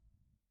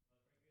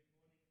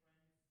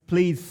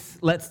Please,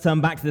 let's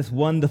turn back to this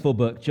wonderful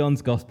book,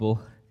 John's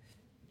Gospel,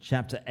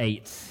 chapter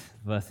 8,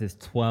 verses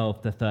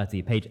 12 to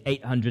 30, page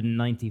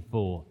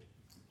 894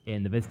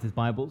 in the Visitors'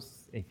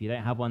 Bibles. If you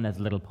don't have one, there's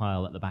a little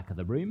pile at the back of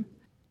the room.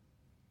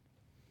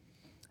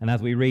 And as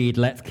we read,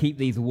 let's keep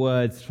these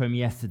words from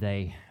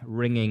yesterday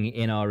ringing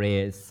in our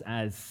ears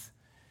as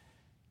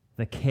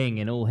the King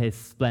in all his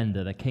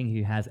splendor, the King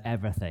who has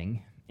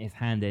everything, is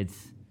handed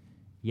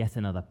yet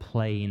another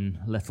plain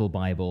little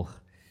Bible.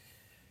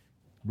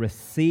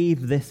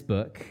 Receive this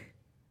book,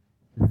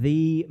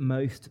 the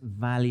most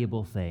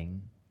valuable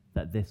thing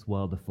that this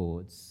world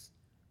affords.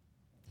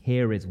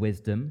 Here is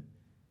wisdom.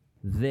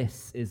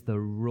 This is the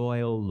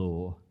royal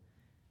law.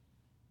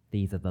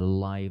 These are the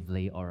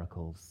lively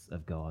oracles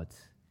of God.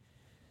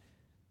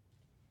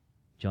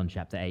 John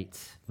chapter 8,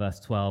 verse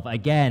 12.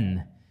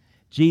 Again,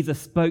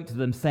 Jesus spoke to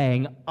them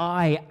saying,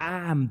 I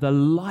am the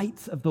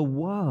light of the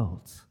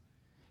world.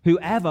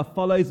 Whoever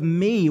follows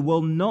me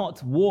will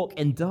not walk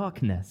in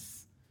darkness,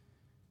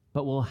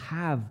 but will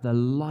have the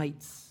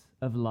light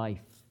of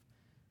life.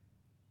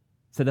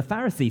 So the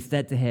Pharisees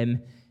said to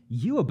him,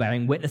 you are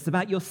bearing witness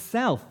about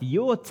yourself.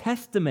 Your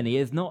testimony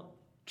is not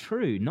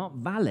true, not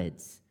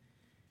valid.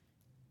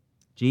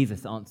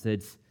 Jesus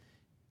answered,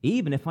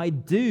 even if I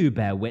do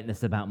bear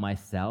witness about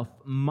myself,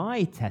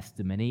 my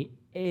testimony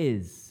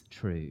is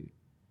true.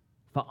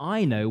 For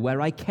I know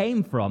where I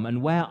came from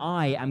and where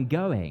I am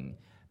going,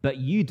 but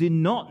you do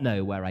not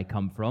know where I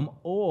come from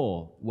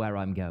or where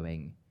I'm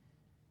going.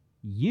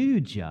 You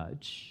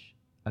judge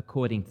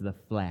according to the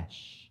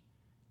flesh.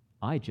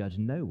 I judge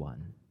no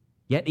one.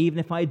 Yet even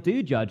if I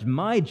do judge,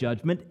 my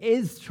judgment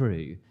is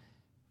true.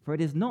 For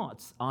it is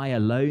not I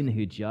alone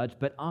who judge,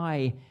 but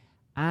I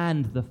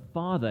and the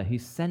Father who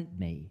sent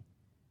me.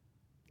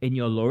 In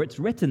your law it's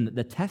written that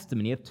the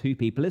testimony of two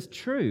people is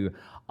true.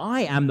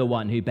 I am the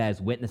one who bears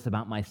witness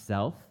about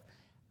myself,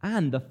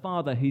 and the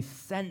Father who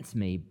sent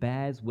me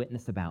bears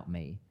witness about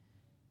me.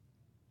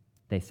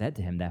 They said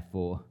to him,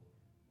 therefore,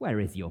 where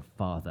is your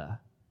Father?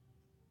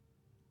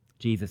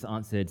 Jesus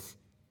answered,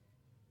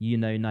 you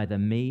know neither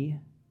me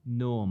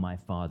nor my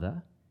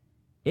Father.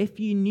 If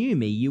you knew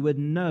me, you would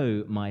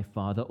know my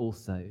Father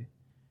also.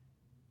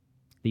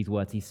 These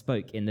words he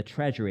spoke in the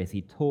treasury as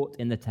he taught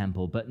in the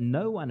temple, but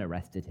no one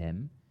arrested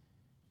him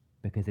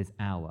because his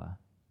hour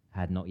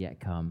had not yet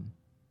come.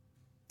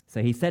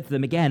 So he said to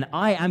them again,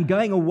 I am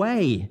going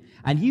away,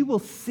 and you will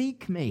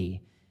seek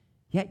me,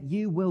 yet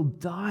you will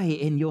die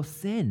in your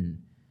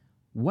sin.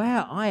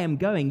 Where I am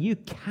going, you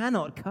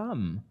cannot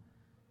come.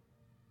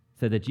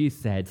 So the Jews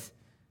said,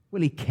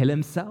 will he kill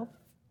himself,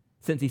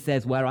 since he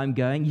says, where I'm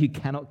going, you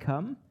cannot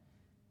come?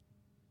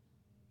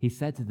 He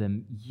said to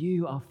them,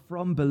 you are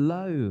from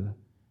below.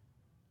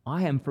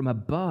 I am from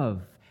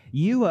above.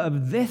 You are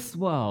of this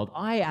world.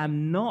 I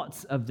am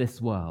not of this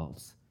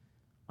world.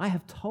 I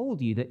have told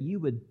you that you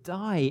would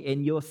die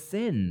in your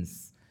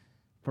sins.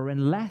 For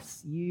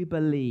unless you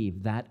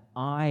believe that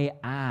I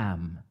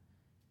am,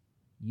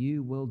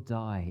 you will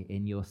die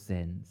in your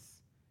sins.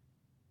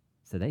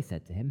 So they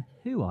said to him,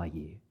 who are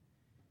you?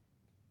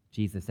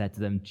 Jesus said to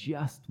them,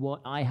 just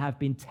what I have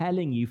been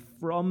telling you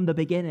from the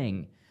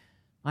beginning.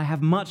 I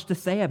have much to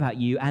say about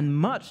you and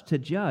much to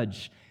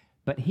judge,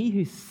 but he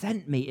who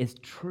sent me is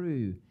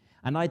true,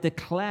 and I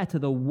declare to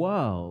the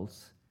world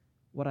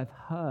what I've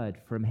heard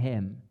from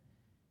him.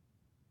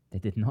 They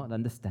did not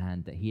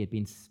understand that he had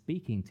been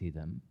speaking to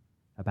them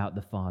about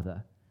the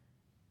Father.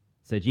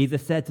 So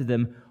Jesus said to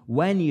them,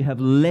 when you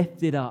have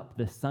lifted up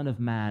the Son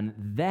of Man,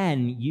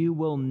 then you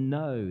will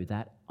know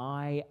that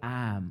I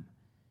am,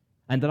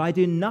 and that I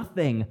do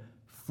nothing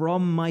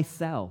from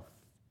myself,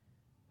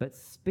 but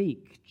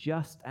speak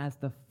just as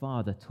the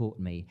Father taught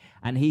me,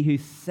 and he who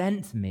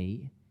sent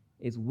me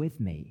is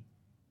with me.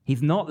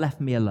 He's not left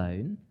me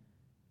alone,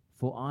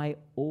 for I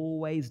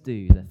always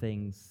do the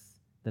things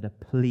that are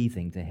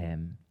pleasing to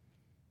him.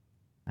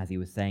 As he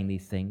was saying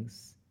these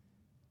things,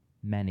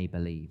 many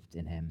believed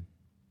in him.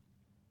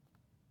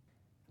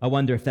 I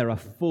wonder if there are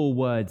 4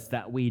 words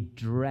that we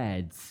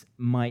dread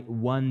might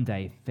one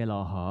day fill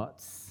our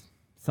hearts.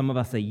 Some of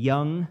us are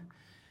young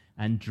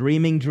and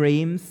dreaming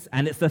dreams,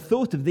 and it's the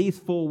thought of these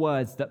 4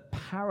 words that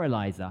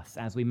paralyze us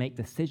as we make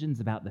decisions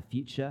about the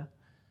future.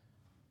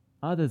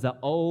 Others are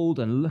old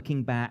and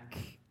looking back,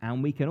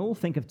 and we can all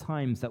think of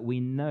times that we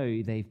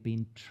know they've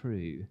been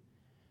true.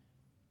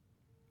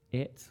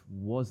 It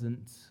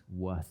wasn't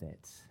worth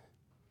it.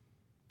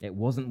 It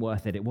wasn't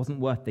worth it. It wasn't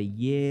worth the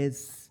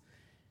years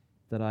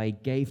that I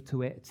gave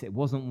to it. It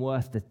wasn't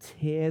worth the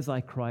tears I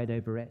cried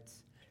over it.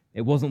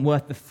 It wasn't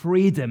worth the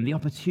freedom, the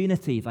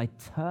opportunities I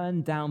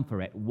turned down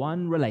for it.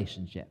 One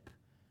relationship,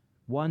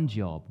 one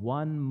job,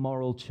 one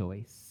moral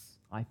choice.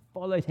 I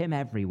followed him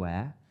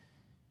everywhere,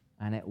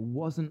 and it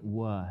wasn't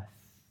worth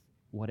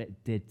what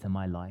it did to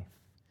my life.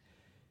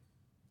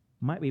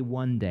 Might we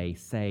one day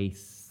say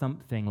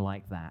something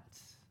like that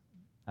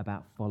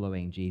about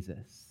following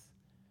Jesus?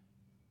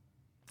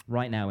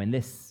 Right now, in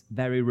this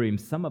very room,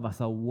 some of us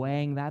are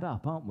weighing that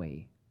up, aren't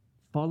we?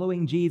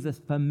 Following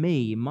Jesus for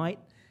me might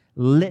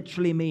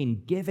literally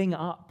mean giving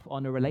up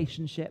on a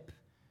relationship,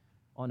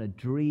 on a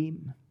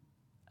dream,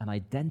 an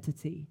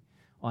identity,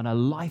 on a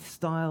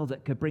lifestyle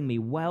that could bring me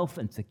wealth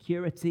and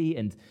security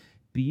and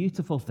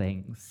beautiful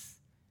things.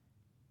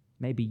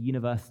 Maybe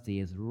university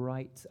is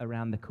right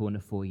around the corner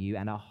for you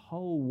and a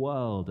whole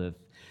world of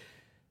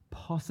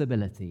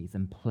possibilities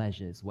and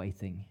pleasures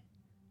waiting.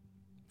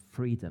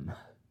 Freedom.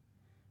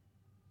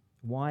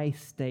 Why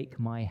stake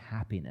my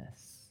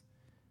happiness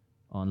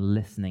on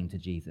listening to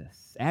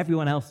Jesus?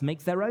 Everyone else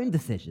makes their own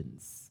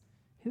decisions.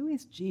 Who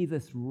is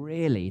Jesus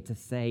really to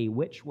say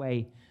which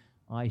way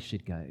I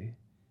should go?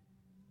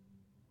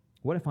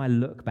 What if I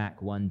look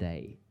back one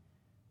day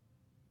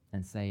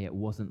and say it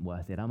wasn't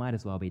worth it? I might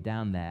as well be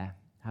down there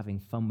having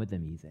fun with the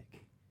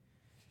music.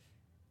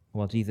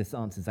 Well, Jesus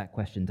answers that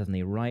question, doesn't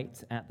he?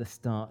 Right at the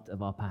start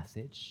of our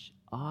passage.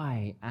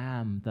 I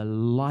am the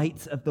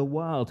light of the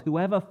world.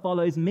 Whoever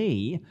follows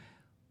me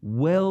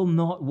will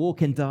not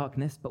walk in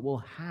darkness, but will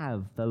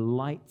have the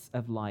light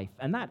of life.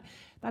 And that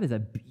is a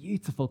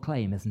beautiful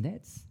claim, isn't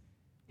it?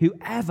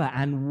 Whoever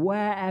and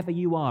wherever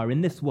you are in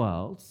this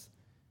world,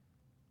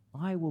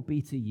 I will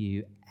be to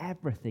you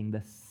everything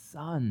the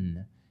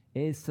sun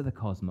is to the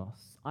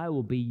cosmos. I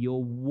will be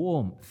your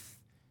warmth,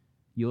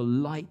 your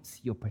light,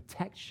 your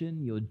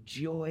protection, your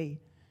joy,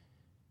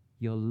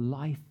 your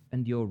life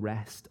and your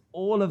rest.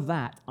 All of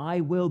that I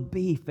will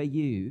be for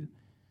you.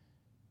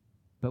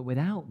 But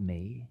without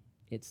me,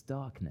 it's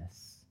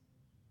darkness.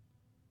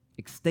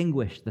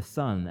 Extinguish the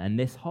sun, and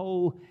this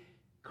whole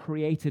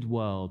created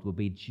world will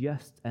be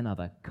just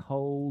another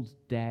cold,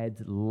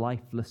 dead,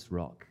 lifeless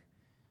rock,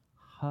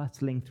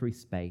 hurtling through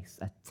space,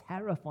 a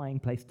terrifying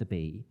place to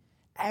be.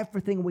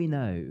 Everything we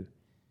know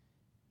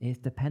is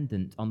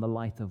dependent on the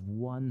light of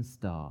one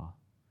star.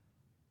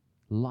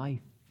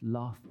 Life,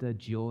 laughter,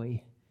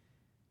 joy.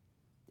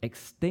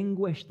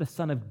 Extinguish the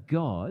Son of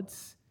God,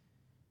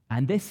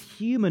 and this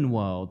human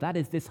world, that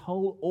is this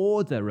whole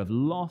order of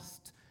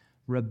lost,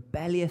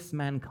 rebellious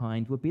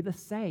mankind, would be the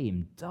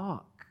same.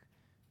 Dark,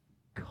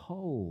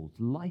 cold,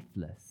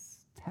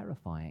 lifeless,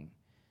 terrifying.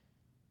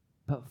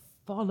 But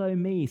follow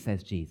me,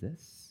 says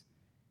Jesus,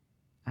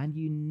 and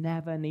you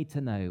never need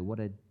to know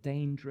what a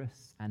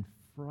dangerous and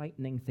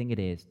frightening thing it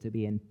is to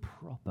be in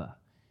proper,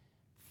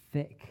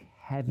 thick,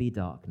 heavy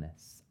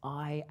darkness.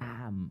 I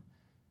am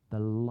the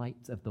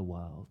light of the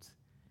world.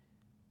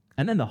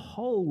 And then the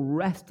whole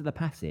rest of the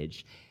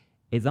passage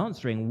is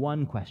answering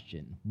one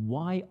question.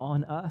 Why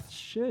on earth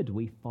should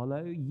we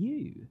follow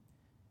you?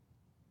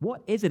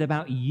 What is it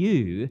about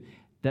you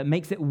that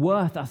makes it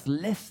worth us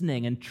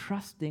listening and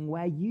trusting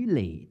where you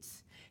lead?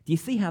 Do you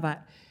see how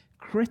that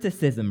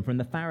criticism from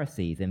the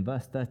Pharisees in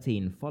verse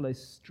 13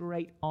 follows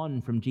straight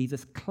on from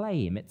Jesus'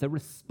 claim? It's a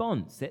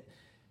response. It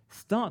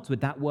starts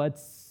with that word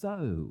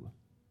so.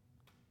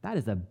 That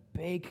is a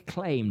big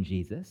claim,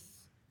 Jesus.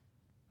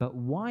 But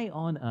why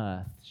on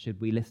earth should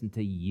we listen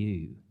to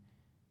you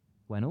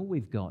when all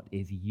we've got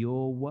is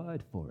your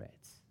word for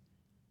it?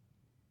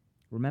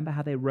 Remember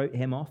how they wrote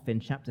him off in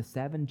chapter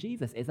 7?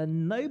 Jesus is a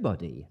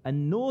nobody, a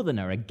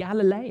northerner, a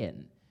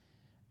Galilean.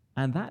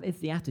 And that is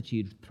the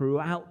attitude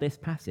throughout this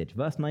passage.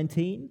 Verse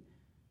 19,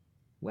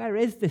 where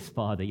is this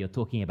Father you're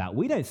talking about?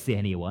 We don't see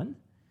anyone.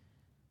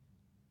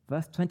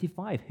 Verse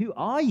 25, who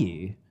are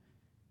you?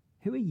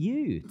 Who are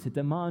you to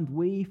demand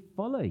we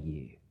follow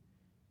you?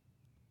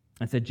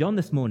 And so John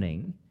this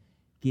morning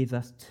gives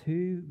us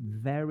two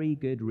very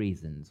good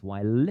reasons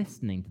why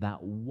listening to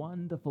that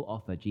wonderful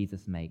offer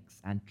Jesus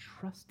makes and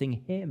trusting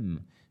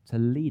him to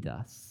lead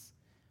us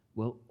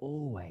will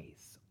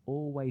always,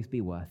 always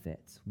be worth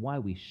it. Why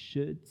we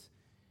should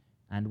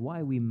and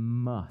why we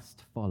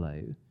must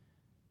follow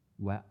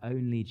where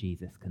only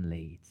Jesus can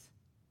lead.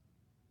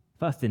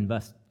 First in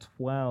verse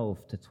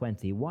 12 to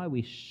 20, why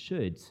we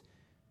should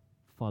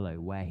follow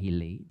where he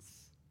leads.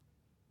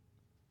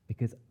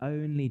 Because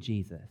only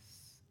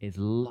Jesus is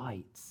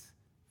light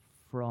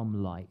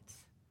from light.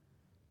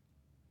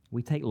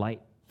 We take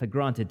light for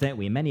granted, don't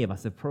we? Many of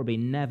us have probably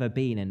never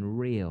been in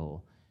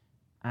real,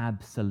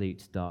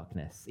 absolute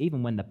darkness.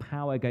 Even when the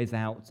power goes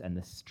out and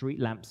the street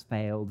lamps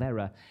fail, there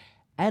are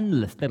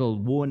endless little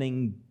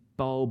warning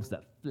bulbs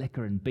that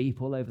flicker and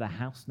beep all over the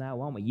house now,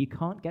 aren't we? You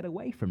can't get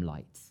away from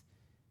light.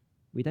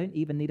 We don't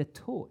even need a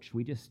torch.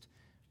 We just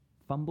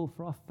fumble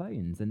for our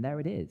phones, and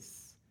there it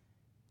is.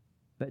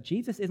 But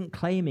Jesus isn't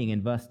claiming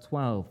in verse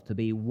 12 to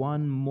be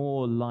one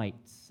more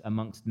light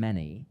amongst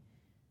many.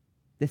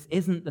 This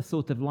isn't the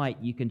sort of light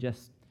you can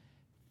just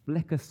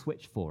flick a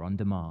switch for on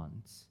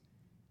demand.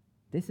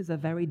 This is a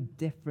very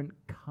different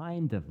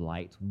kind of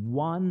light,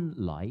 one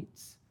light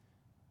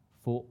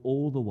for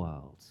all the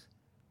world.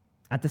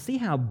 And to see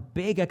how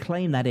big a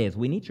claim that is,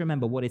 we need to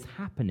remember what is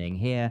happening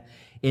here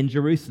in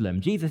Jerusalem.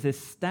 Jesus is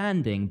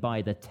standing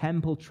by the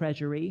temple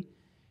treasury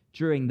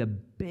during the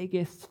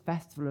biggest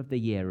festival of the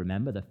year,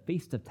 remember, the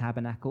Feast of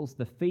Tabernacles,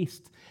 the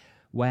feast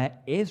where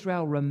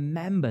Israel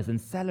remembers and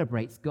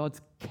celebrates God's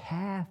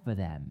care for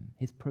them,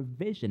 his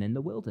provision in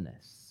the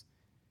wilderness.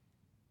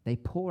 They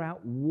pour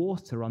out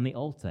water on the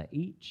altar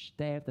each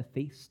day of the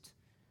feast,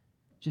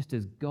 just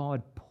as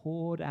God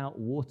poured out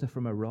water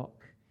from a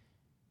rock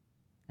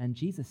And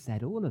Jesus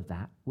said all of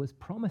that was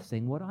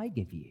promising what I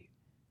give you.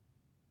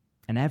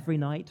 And every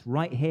night,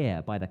 right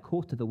here by the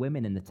court of the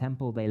women in the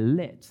temple, they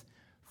lit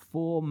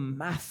 4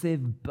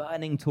 massive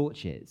burning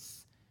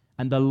torches.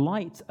 And the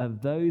light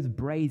of those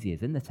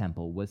braziers in the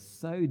temple was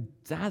so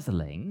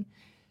dazzling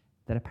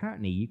that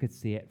apparently you could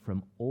see it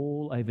from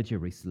all over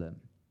Jerusalem.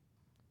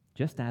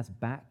 Just as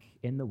back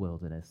in the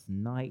wilderness,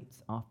 night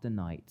after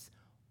night,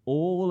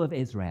 all of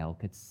Israel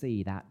could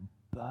see that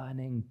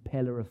burning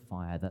pillar of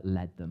fire that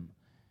led them.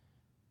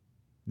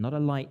 Not a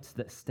light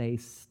that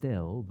stays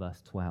still,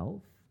 verse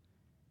 12,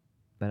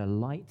 but a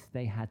light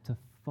they had to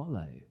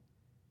follow.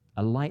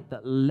 A light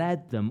that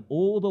led them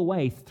all the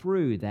way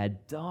through their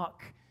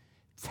dark,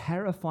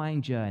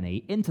 terrifying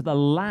journey into the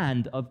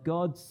land of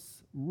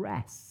God's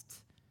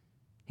rest,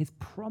 his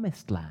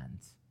promised land.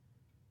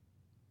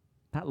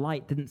 That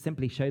light didn't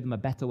simply show them a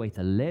better way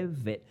to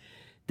live. It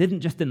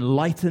didn't just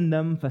enlighten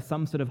them for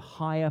some sort of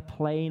higher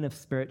plane of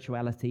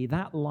spirituality.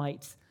 That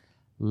light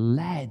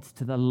led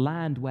to the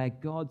land where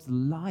God's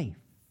life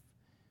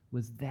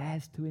was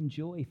theirs to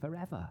enjoy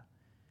forever.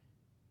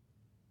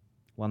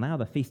 Well, now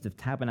the Feast of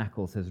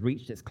Tabernacles has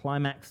reached its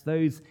climax.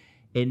 Those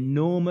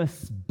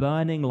enormous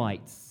burning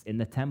lights in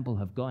the temple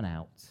have gone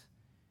out.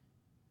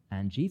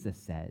 And Jesus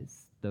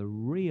says, the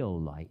real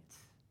light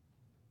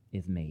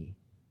is me.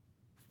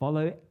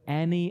 Follow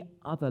any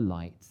other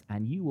light,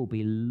 and you will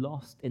be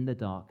lost in the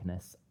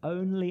darkness.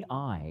 Only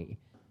I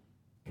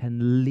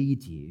can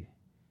lead you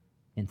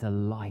into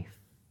life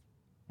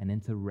and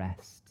into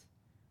rest.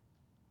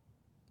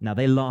 Now,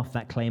 they laugh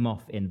that claim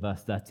off in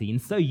verse 13.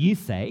 So you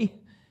say,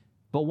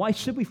 but why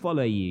should we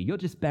follow you? You're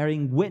just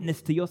bearing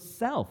witness to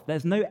yourself.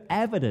 There's no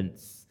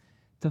evidence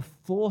to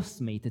force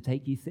me to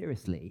take you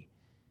seriously.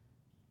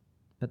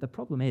 But the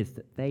problem is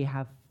that they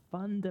have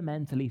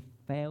fundamentally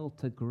failed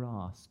to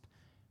grasp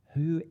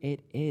who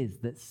it is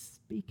that's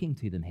speaking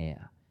to them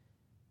here.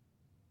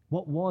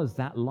 What was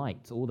that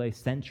light all those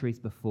centuries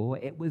before?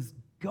 It was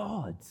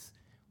God's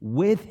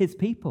with his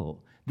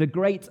people. The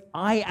great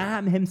I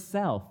am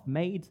himself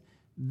made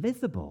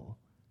visible.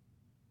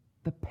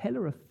 The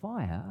pillar of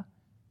fire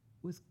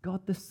was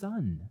God the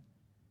Son.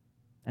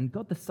 And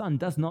God the Son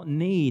does not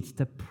need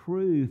to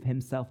prove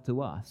himself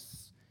to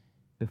us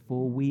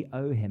before we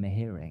owe him a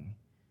hearing.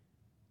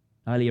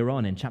 Earlier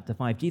on in chapter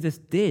 5, Jesus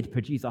did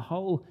produce a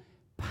whole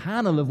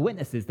panel of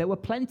witnesses. There were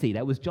plenty.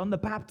 There was John the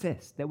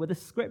Baptist. There were the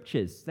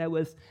scriptures. There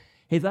was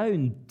his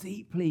own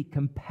deeply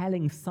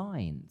compelling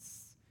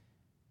signs.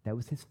 There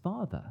was his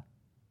Father.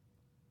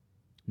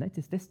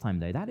 Notice this time,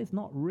 though, that is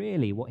not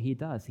really what he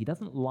does. He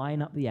doesn't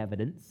line up the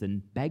evidence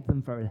and beg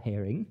them for a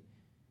hearing.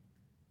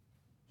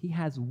 He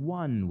has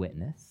one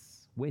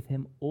witness with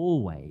him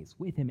always,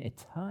 with him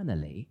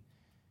eternally,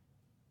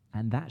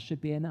 and that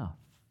should be enough.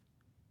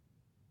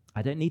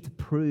 I don't need to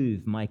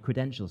prove my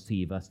credentials to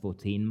you, verse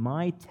 14.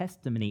 My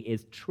testimony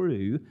is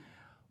true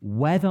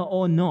whether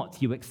or not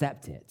you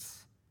accept it.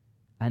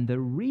 And the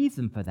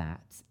reason for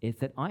that is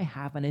that I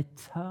have an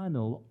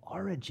eternal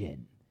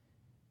origin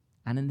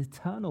and an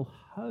eternal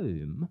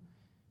home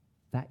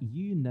that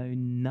you know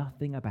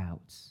nothing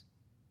about.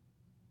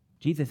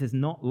 Jesus is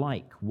not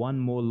like one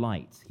more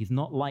light. He's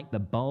not like the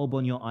bulb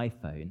on your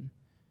iPhone.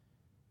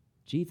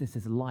 Jesus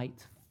is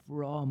light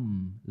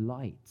from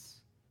light,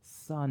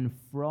 Son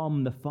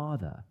from the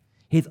Father.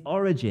 His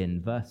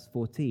origin, verse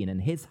 14, and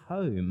his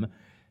home,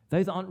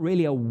 those aren't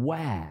really a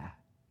where.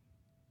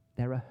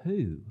 They're a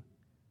who.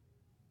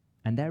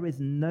 And there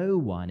is no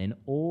one in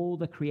all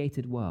the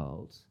created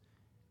world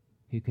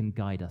who can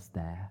guide us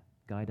there,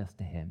 guide us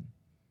to him.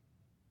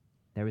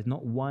 There is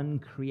not one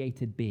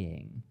created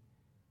being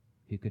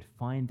who could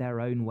find their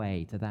own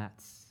way to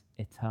that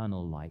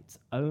eternal light.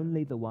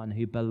 Only the one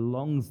who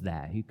belongs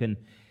there, who can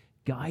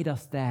guide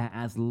us there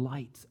as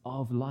light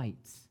of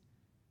light.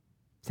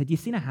 So do you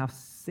see now how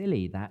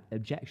silly that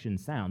objection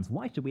sounds?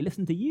 Why should we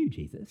listen to you,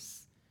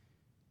 Jesus?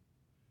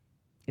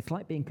 It's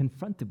like being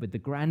confronted with the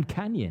Grand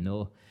Canyon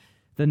or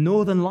the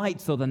Northern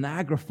Lights or the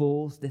Niagara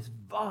Falls, this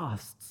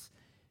vast,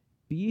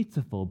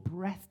 beautiful,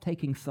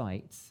 breathtaking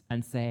sight,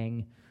 and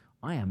saying,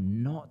 I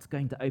am not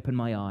going to open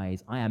my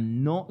eyes. I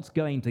am not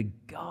going to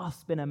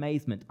gasp in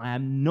amazement. I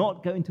am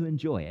not going to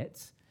enjoy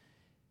it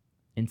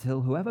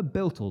until whoever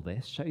built all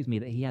this shows me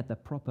that he had the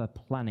proper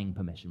planning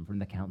permission from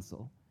the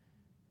council.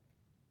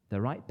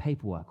 The right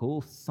paperwork,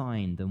 all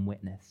signed and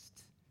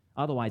witnessed.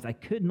 Otherwise, I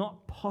could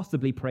not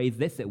possibly praise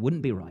this. It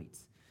wouldn't be right.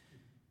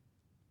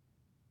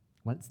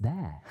 Well, it's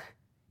there.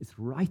 It's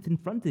right in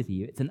front of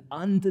you. It's an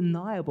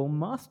undeniable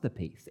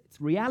masterpiece. It's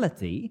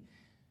reality,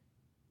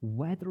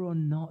 whether or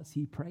not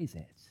you praise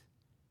it.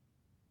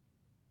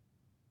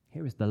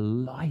 Here is the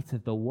light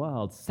of the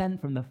world sent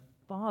from the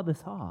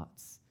Father's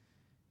heart,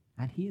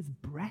 and he is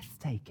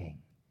breathtaking.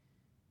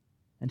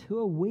 And who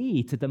are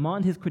we to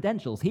demand his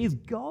credentials? He is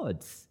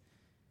God.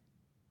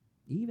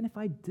 Even if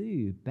I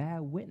do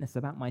bear witness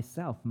about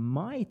myself,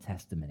 my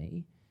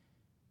testimony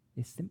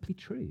is simply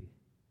true.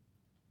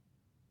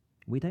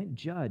 We don't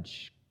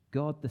judge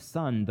God the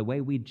Son the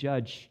way we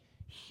judge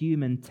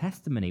human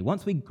testimony.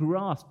 Once we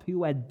grasp who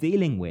we're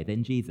dealing with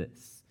in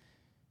Jesus,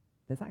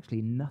 there's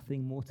actually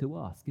nothing more to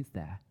ask, is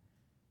there?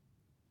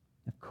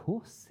 Of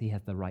course he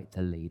has the right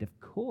to lead. Of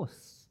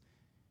course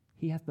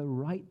he has the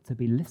right to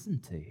be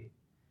listened to.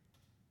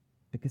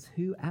 Because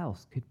who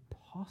else could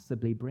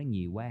possibly bring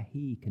you where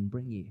he can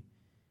bring you?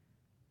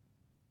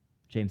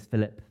 James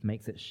Phillip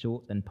makes it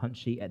short and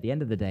punchy. At the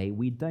end of the day,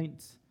 we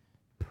don't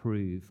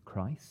prove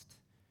Christ.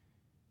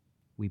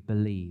 We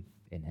believe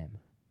in him.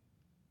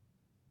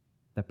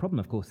 The problem,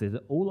 of course, is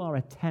that all our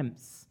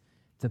attempts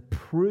to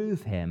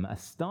prove him are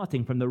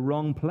starting from the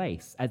wrong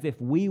place, as if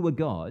we were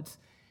God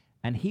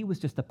and he was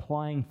just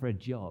applying for a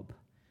job.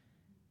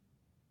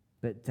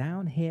 But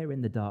down here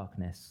in the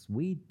darkness,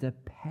 we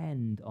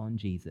depend on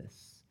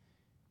Jesus,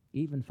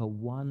 even for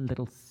one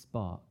little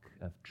spark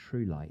of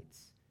true light.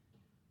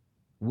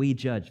 We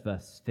judge,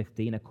 verse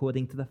 15,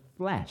 according to the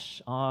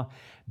flesh. Our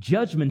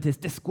judgment is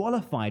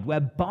disqualified. We're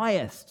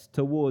biased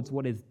towards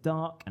what is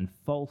dark and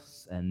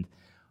false and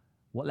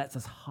what lets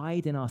us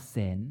hide in our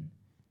sin.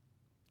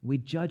 We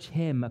judge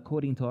him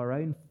according to our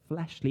own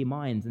fleshly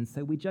minds, and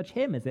so we judge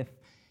him as if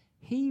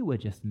he were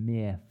just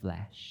mere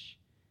flesh.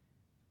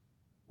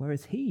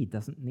 Whereas he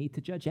doesn't need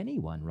to judge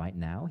anyone right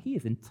now. He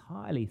is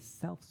entirely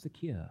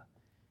self-secure.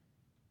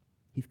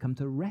 He's come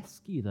to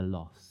rescue the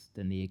lost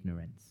and the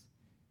ignorant.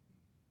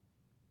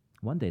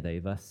 One day,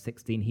 though, verse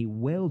 16, he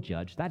will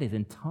judge. That is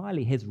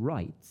entirely his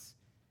right,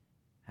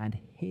 and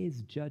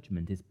his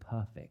judgment is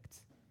perfect.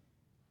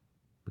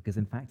 Because,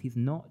 in fact, he's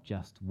not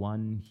just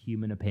one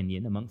human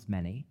opinion amongst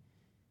many.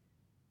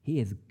 He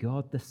is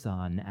God the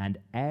Son, and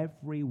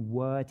every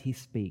word he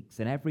speaks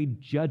and every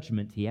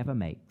judgment he ever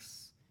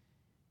makes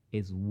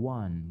is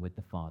one with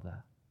the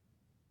Father.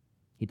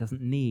 He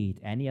doesn't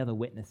need any other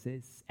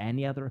witnesses,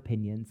 any other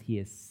opinions. He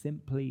is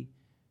simply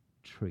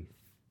truth,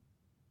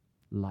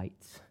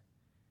 light.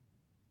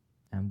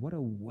 And what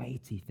a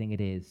weighty thing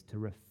it is to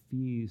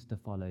refuse to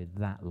follow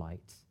that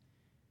light.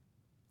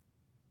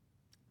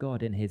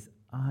 God, in his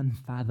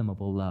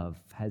unfathomable love,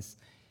 has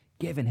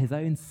given his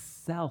own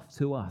self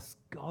to us,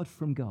 God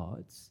from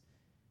God.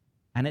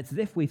 And it's as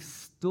if we've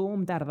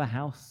stormed out of the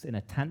house in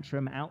a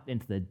tantrum out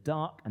into the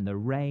dark and the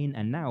rain,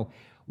 and now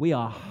we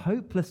are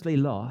hopelessly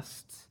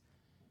lost.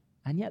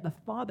 And yet the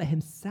Father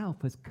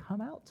himself has come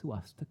out to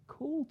us to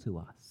call to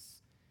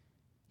us.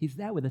 He's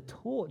there with a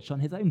torch on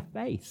his own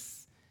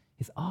face,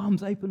 his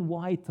arms open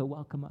wide to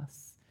welcome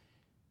us.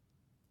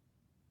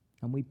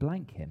 And we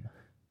blank him.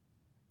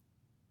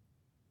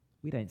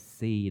 We don't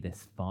see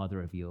this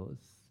Father of yours,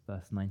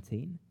 verse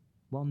 19.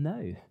 Well,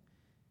 no,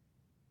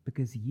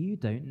 because you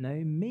don't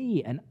know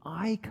me, and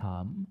I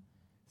come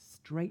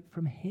straight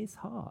from his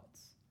heart,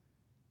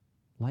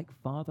 like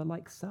Father,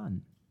 like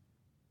Son.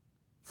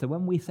 So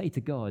when we say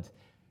to God,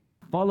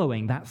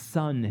 following that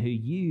Son who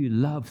you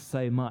love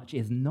so much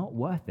is not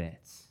worth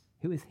it,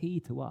 who is he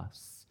to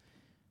us?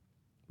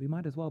 We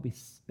might as well be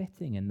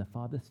spitting in the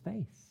Father's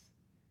face.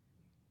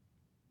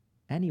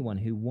 Anyone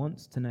who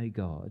wants to know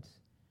God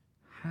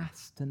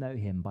has to know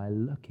him by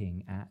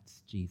looking at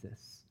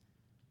Jesus,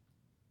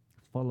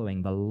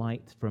 following the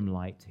light from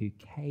light who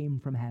came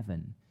from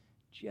heaven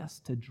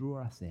just to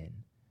draw us in,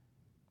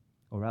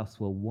 or else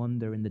we'll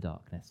wander in the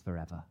darkness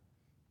forever.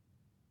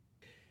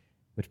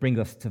 Which brings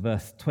us to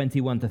verse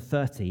 21 to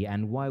 30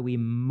 and why we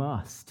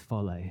must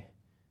follow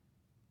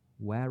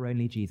where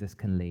only Jesus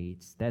can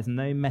lead. There's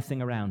no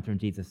messing around from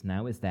Jesus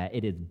now, is there?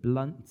 It is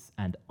blunt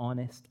and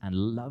honest and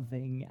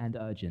loving and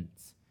urgent.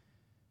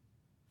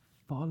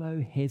 Follow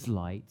his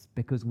light,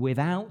 because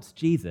without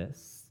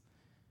Jesus,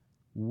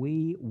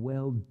 we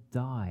will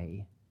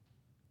die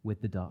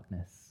with the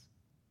darkness.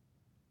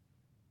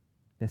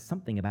 There's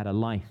something about a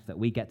life that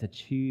we get to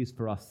choose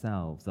for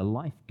ourselves, a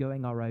life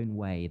going our own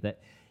way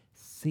that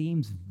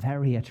seems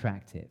very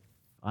attractive.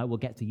 I will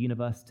get to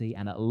university,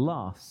 and at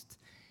last,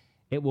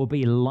 it will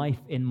be life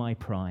in my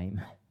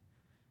prime.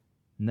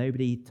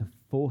 Nobody to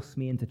force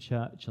me into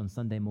church on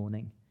Sunday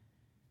morning.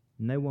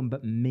 No one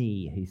but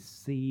me who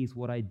sees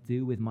what I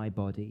do with my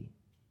body,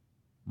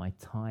 my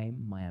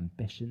time, my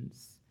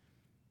ambitions.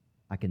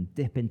 I can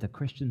dip into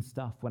Christian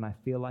stuff when I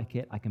feel like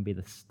it. I can be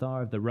the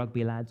star of the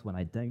rugby lads when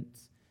I don't.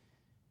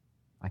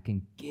 I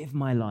can give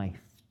my life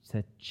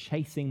to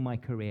chasing my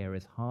career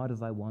as hard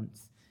as I want,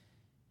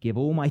 give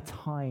all my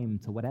time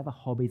to whatever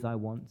hobbies I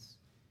want,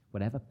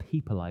 whatever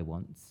people I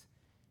want.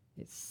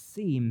 It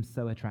seems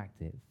so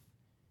attractive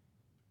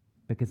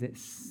because it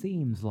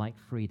seems like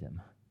freedom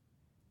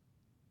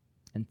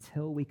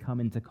until we come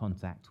into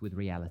contact with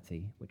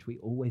reality, which we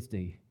always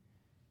do.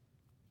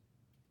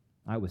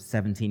 I was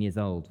 17 years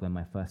old when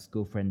my first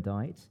school friend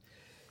died,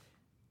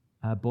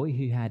 a boy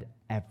who had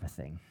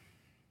everything: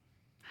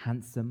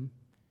 handsome,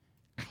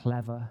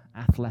 clever,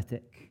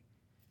 athletic.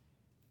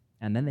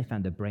 And then they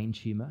found a brain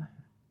tumor,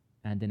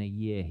 and in a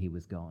year he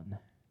was gone.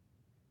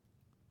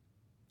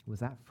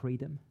 Was that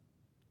freedom?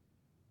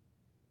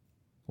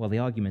 Well, the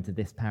argument of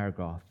this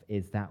paragraph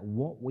is that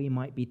what we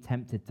might be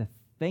tempted to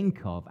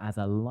think of as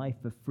a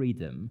life of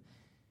freedom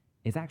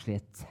is actually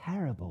a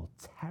terrible,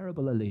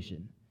 terrible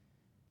illusion.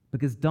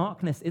 Because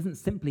darkness isn't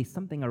simply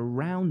something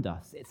around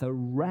us, it's a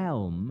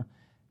realm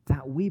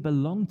that we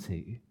belong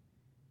to.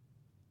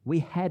 We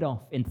head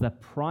off into the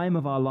prime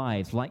of our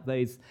lives like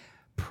those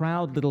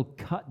proud little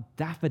cut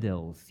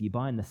daffodils you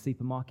buy in the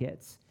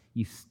supermarkets.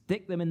 You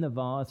stick them in the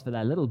vase for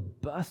their little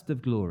burst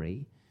of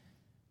glory.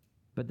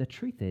 But the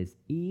truth is,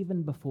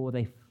 even before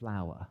they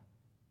flower,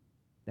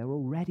 they're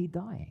already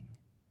dying.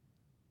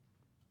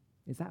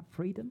 Is that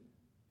freedom?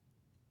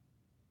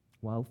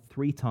 Well,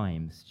 3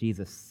 times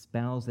Jesus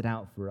spells it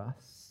out for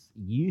us.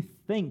 You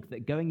think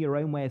that going your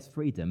own way is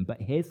freedom,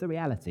 but here's the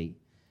reality.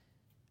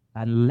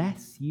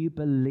 Unless you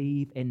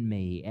believe in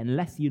me,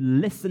 unless you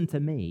listen to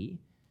me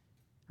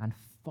and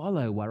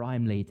follow where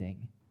I'm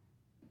leading,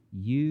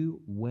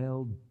 you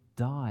will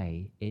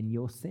die in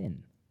your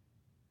sin.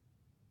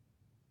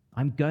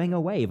 I'm going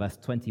away, verse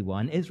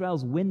 21.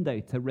 Israel's window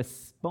to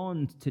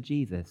respond to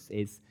Jesus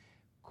is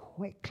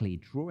quickly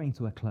drawing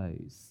to a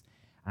close.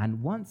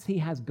 And once he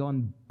has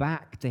gone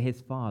back to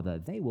his Father,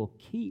 they will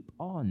keep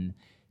on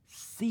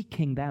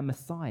seeking their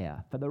Messiah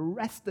for the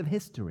rest of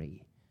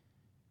history,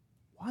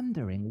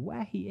 wondering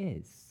where he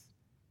is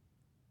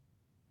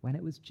when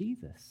it was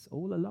Jesus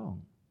all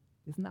along.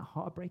 Isn't that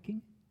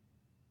heartbreaking?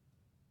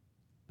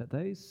 But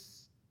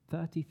those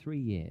 33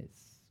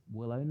 years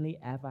will only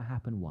ever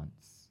happen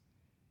once.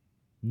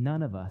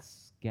 None of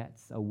us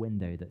gets a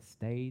window that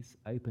stays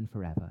open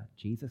forever.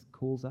 Jesus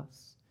calls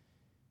us,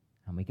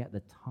 and we get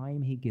the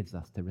time he gives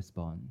us to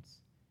respond.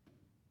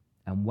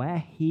 And where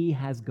he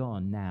has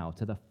gone now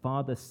to the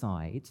Father's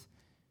side,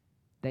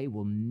 they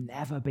will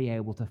never be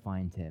able to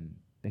find him,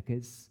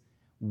 because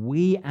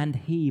we and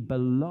he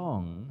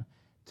belong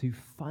to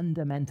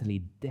fundamentally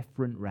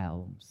different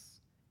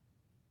realms.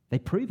 They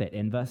prove it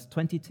in verse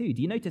 22.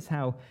 Do you notice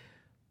how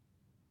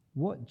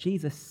what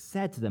Jesus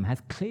said to them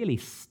has clearly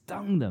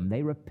stung them?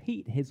 They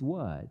repeat his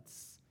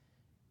words,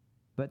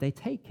 but they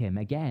take him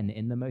again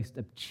in the most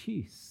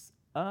obtuse,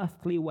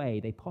 earthly way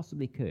they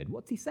possibly could.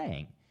 What's he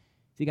saying?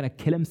 Is he going to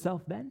kill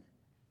himself then?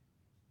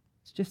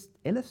 It's just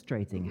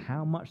illustrating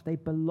how much they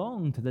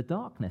belong to the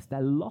darkness.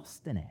 They're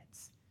lost in it.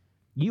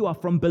 You are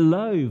from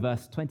below,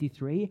 verse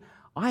 23.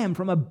 I am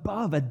from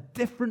above, a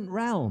different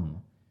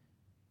realm.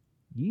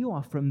 You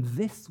are from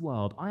this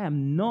world. I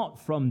am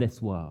not from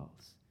this world.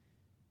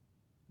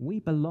 We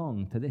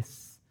belong to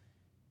this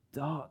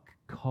dark,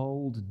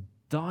 cold,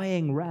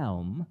 dying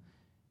realm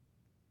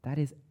that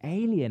is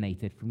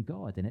alienated from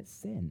God in its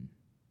sin.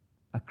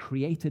 A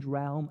created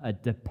realm, a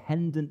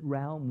dependent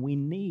realm. We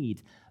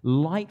need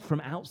light from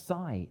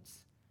outside,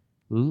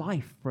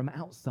 life from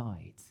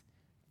outside.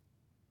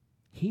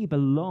 He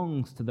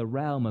belongs to the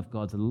realm of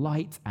God's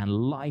light and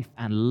life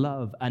and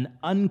love, an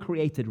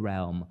uncreated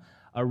realm,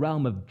 a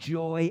realm of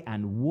joy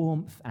and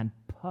warmth and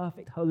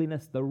perfect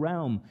holiness, the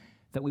realm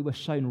that we were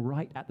shown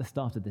right at the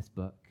start of this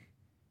book.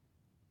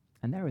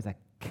 And there is a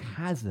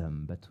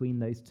chasm between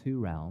those two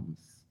realms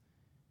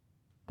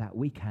that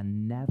we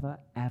can never,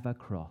 ever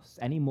cross,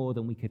 any more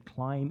than we could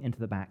climb into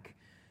the back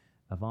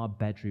of our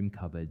bedroom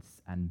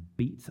cupboards and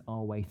beat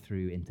our way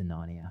through into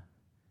Narnia.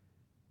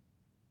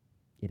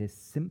 It is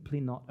simply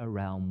not a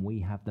realm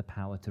we have the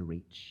power to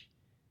reach.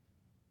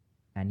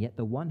 And yet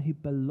the one who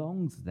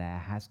belongs there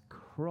has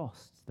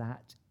crossed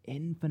that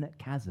infinite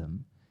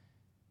chasm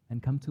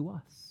and come to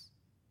us.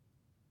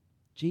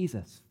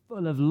 Jesus,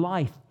 full of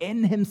life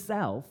in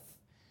himself,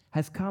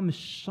 has come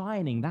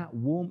shining that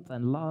warmth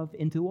and love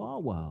into our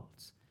world.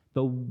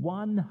 The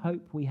one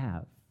hope we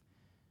have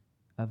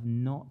of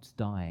not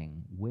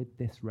dying with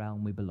this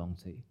realm we belong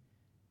to.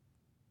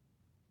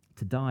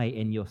 To die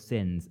in your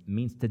sins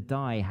means to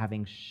die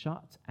having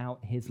shut out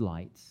his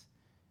light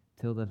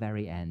till the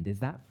very end. Is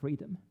that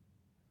freedom?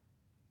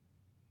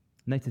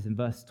 Notice in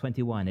verse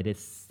 21, it is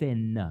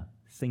sin,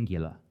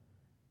 singular.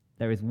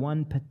 There is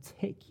one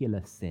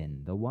particular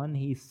sin, the one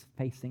he's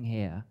facing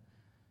here.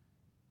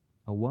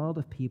 A world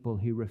of people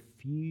who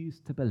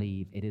refuse to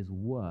believe it is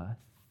worth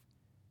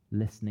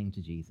listening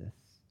to Jesus.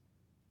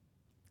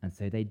 And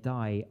so they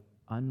die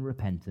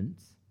unrepentant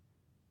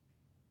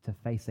to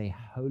face a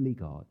holy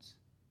God,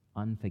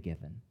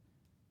 unforgiven.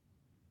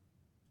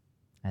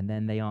 And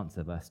then they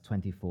answer, verse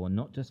 24,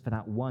 not just for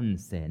that one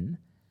sin,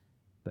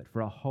 but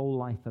for a whole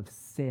life of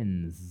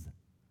sins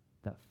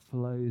that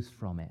flows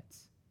from it.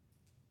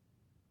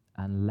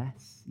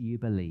 Unless you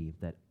believe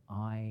that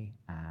I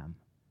am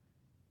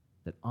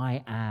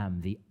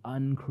the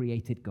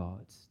uncreated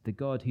God, the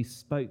God who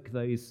spoke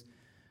those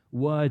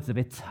words of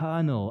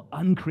eternal,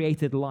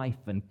 uncreated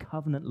life and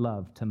covenant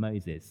love to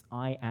Moses.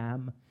 I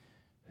am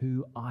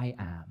who I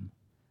am.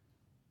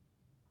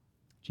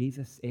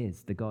 Jesus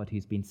is the God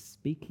who's been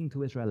speaking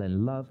to Israel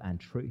in love and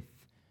truth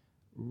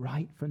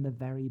right from the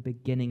very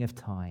beginning of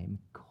time,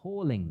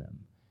 calling them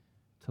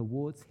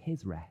towards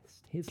his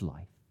rest, his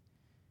life.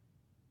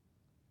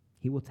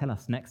 He will tell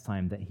us next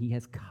time that he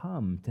has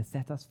come to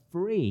set us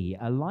free.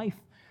 A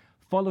life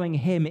following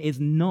him is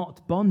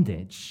not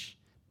bondage.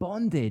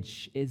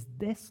 Bondage is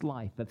this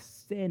life of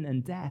sin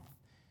and death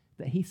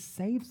that he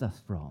saves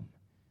us from.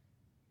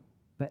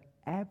 But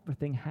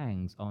everything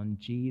hangs on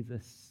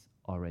Jesus'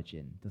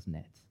 origin, doesn't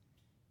it?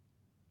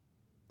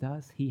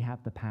 Does he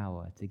have the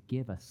power to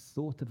give a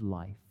sort of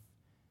life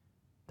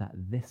that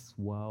this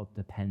world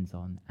depends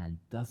on and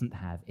doesn't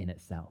have in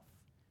itself.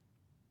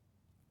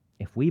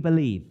 If we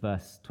believe,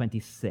 verse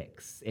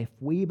 26, if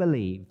we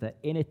believe that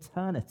in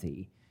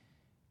eternity,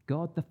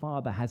 God the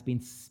Father has been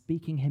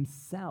speaking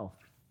himself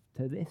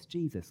to this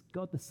Jesus,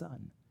 God the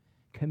Son,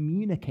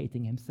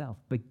 communicating himself,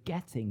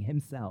 begetting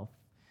himself,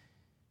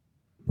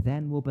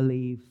 then we'll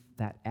believe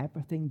that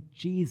everything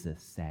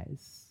Jesus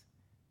says,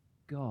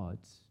 God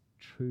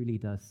truly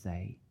does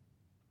say.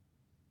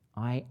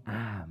 I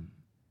am,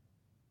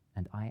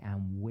 and I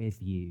am with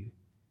you.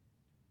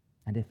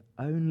 And if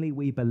only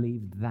we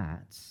believed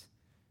that,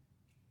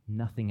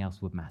 nothing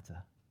else would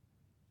matter.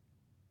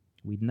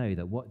 We'd know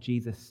that what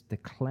Jesus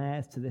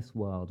declares to this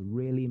world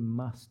really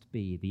must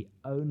be the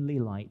only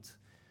light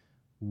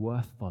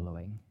worth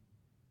following.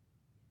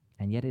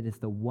 And yet it is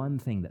the one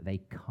thing that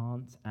they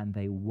can't and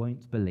they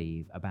won't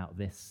believe about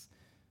this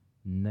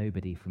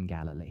nobody from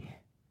Galilee.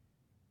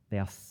 They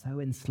are so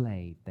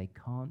enslaved, they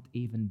can't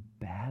even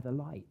bear the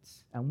light.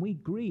 And we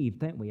grieve,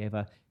 don't we,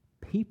 over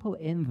people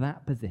in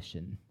that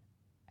position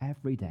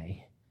every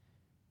day.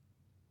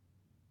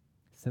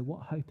 So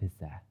what hope is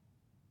there?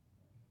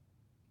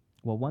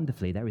 Well,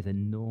 wonderfully, there is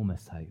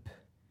enormous hope.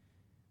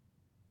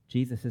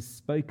 Jesus has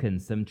spoken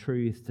some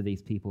truths to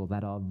these people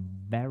that are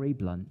very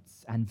blunt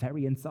and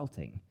very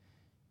insulting.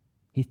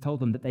 He's told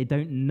them that they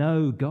don't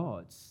know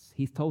God.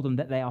 He's told them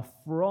that they are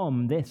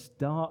from this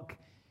dark,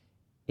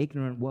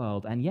 ignorant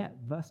world. And yet,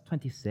 verse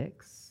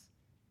 26,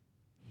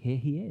 here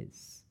he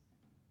is,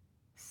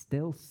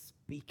 still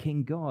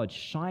speaking God,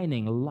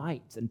 shining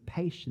light and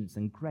patience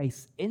and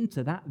grace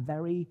into that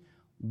very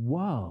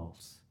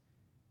world.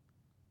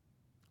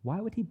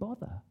 Why would he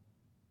bother?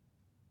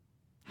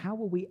 How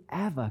will we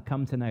ever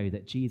come to know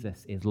that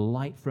Jesus is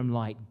light from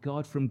light,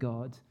 God from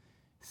God,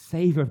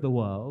 Savior of the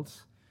world?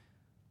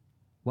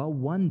 Well,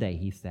 one day,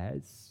 he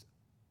says,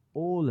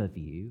 all of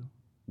you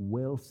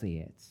will see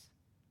it.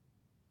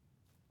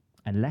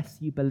 Unless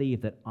you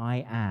believe that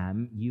I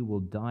am, you will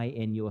die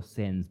in your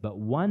sins. But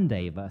one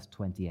day, verse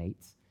 28,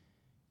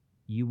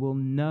 you will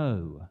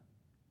know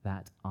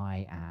that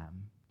I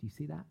am. Do you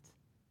see that?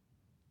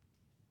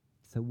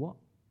 So what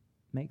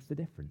makes the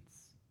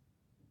difference?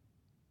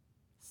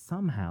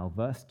 Somehow,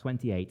 verse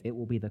 28, it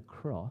will be the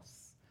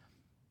cross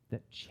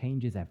that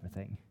changes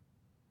everything.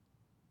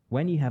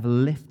 When you have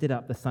lifted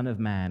up the Son of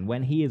Man,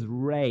 when he is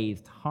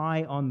raised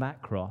high on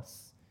that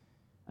cross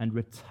and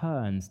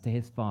returns to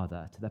his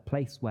Father, to the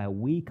place where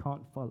we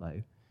can't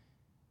follow,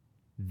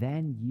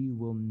 then you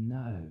will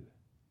know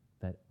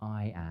that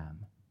I am.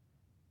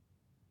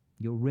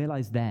 You'll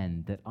realize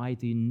then that I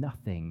do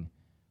nothing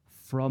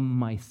from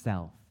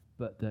myself,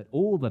 but that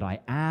all that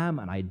I am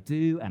and I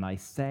do and I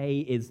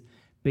say is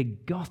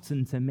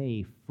begotten to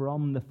me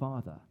from the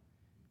Father.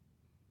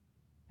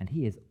 And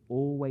he is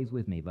always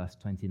with me, verse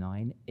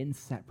 29,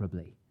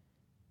 inseparably.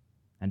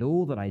 And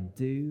all that I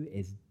do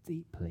is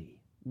deeply,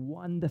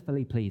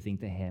 wonderfully pleasing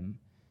to him,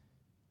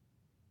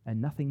 and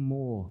nothing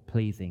more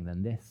pleasing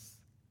than this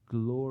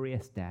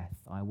glorious death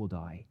I will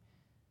die.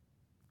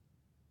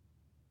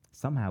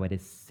 Somehow it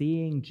is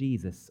seeing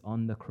Jesus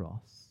on the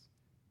cross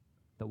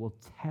that will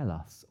tell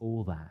us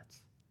all that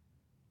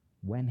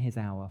when his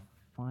hour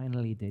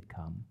finally did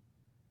come.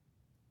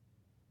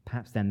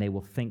 Perhaps then they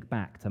will think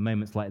back to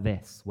moments like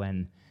this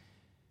when,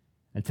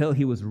 until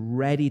he was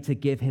ready to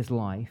give his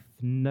life,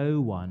 no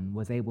one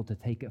was able to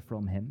take it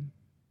from him.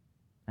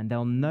 And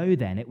they'll know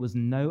then it was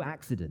no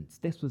accident.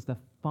 This was the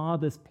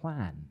Father's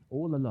plan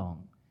all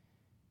along.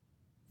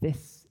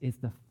 This is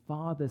the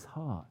Father's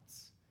heart,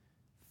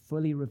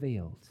 fully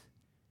revealed.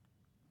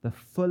 The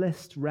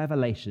fullest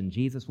revelation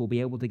Jesus will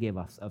be able to give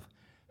us of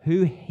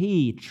who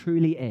he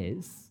truly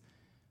is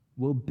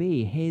will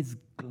be his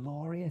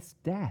glorious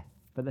death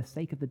for the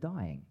sake of the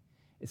dying.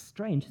 It's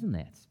strange, isn't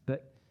it?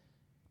 But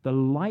the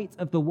light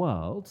of the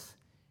world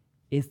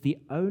is the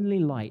only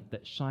light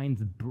that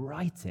shines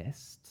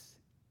brightest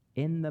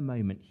in the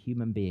moment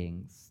human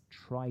beings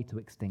try to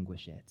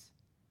extinguish it.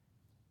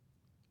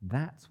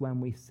 That's when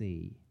we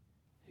see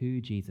who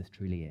Jesus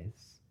truly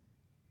is.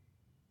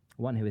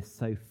 One who is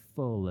so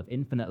full of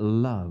infinite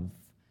love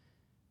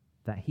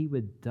that he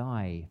would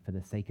die for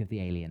the sake of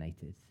the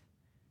alienated.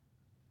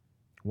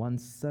 One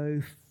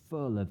so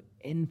full of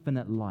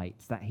infinite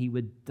light that he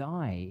would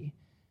die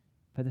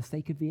for the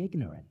sake of the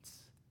ignorant.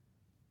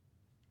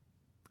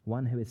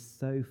 One who is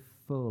so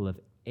full of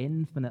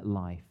infinite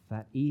life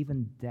that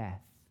even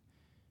death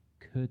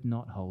could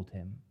not hold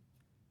him.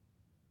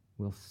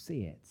 We'll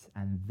see it,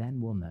 and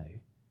then we'll know.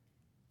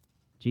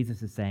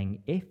 Jesus is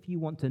saying, if you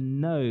want to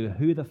know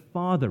who the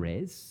Father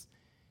is,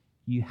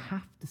 you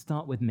have to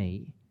start with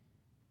me.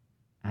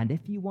 And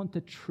if you want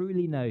to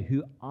truly know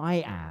who I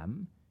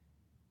am,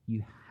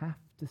 you have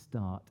to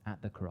start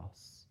at the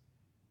cross.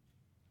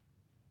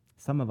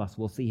 Some of us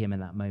will see him in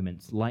that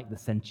moment, like the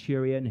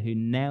centurion who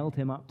nailed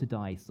him up to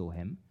die saw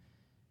him.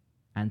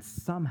 And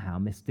somehow,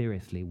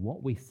 mysteriously,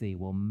 what we see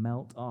will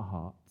melt our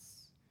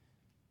hearts.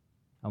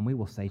 And we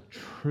will say,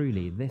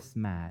 truly, this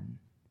man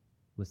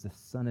was the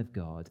Son of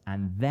God.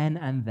 And then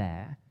and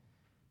there,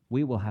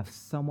 we will have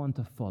someone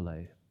to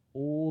follow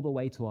all the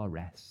way to our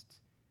rest.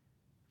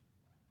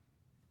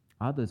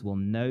 Others will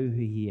know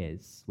who he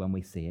is when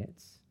we see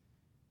it,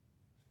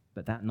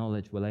 but that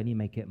knowledge will only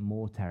make it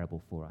more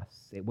terrible for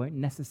us. It won't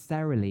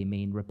necessarily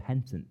mean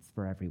repentance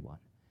for everyone.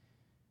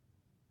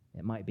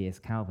 It might be, as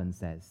Calvin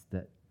says,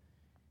 that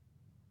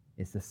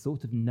it's the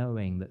sort of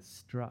knowing that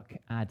struck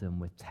Adam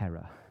with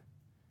terror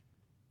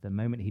the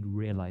moment he'd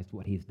realized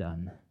what he's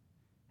done,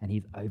 and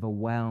he's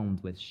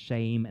overwhelmed with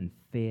shame and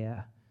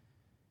fear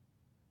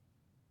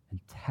and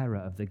terror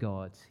of the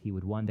God he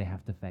would one day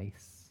have to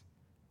face.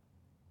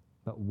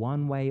 But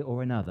one way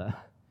or another,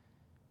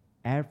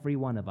 every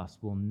one of us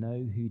will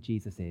know who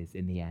Jesus is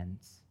in the end,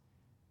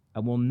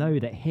 and will know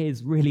that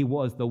his really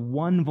was the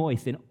one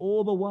voice in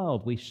all the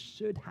world we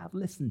should have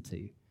listened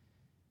to,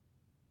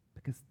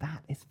 because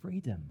that is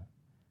freedom.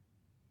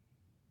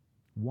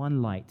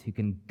 One light who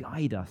can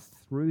guide us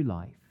through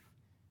life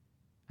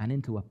and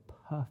into a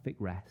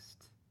perfect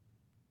rest.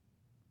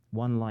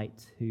 One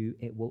light who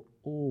it will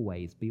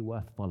always be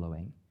worth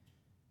following,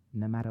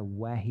 no matter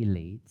where he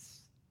leads.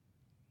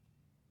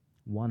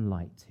 One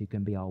light who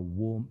can be our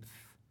warmth,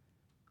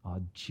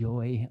 our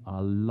joy,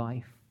 our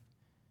life,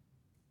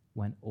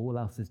 when all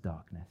else is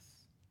darkness.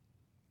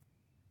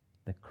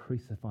 The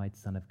crucified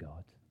Son of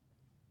God.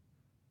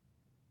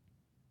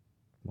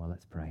 Well,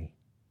 let's pray.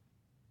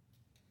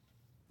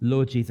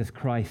 Lord Jesus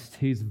Christ,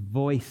 whose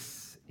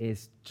voice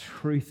is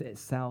truth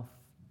itself,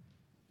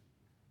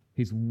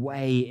 whose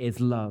way is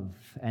love,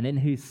 and in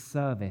whose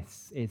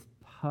service is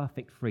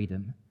perfect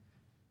freedom,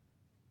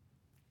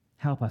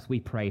 help us, we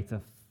pray,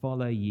 to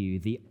follow you,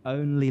 the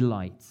only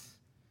light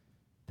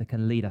that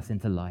can lead us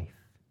into life.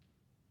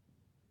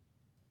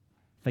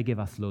 Forgive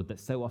us, Lord, that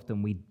so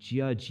often we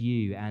judge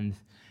you and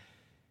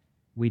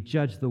we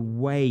judge the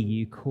way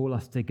you call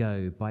us to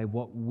go by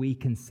what we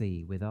can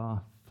see with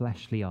our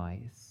fleshly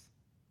eyes,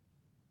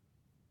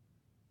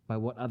 by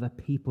what other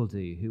people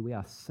do who we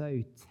are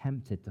so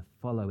tempted to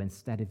follow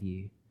instead of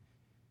you.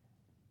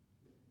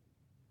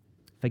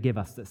 Forgive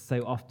us that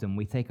so often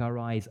we take our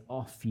eyes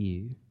off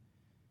you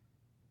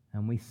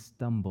and we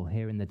stumble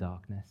here in the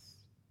darkness.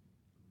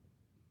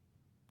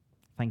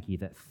 Thank you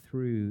that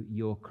through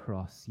your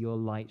cross, your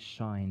light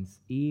shines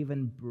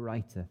even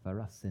brighter for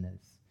us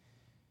sinners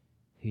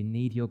who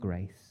need your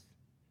grace.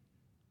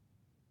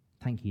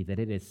 Thank you that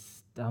it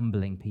is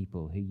stumbling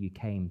people who you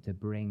came to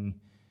bring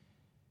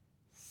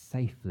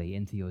safely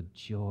into your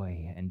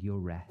joy and your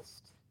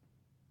rest.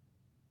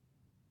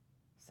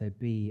 So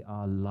be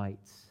our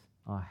light,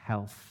 our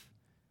health,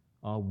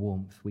 our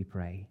warmth, we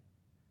pray,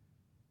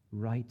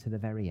 right to the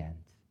very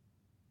end.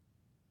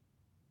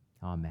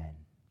 Amen.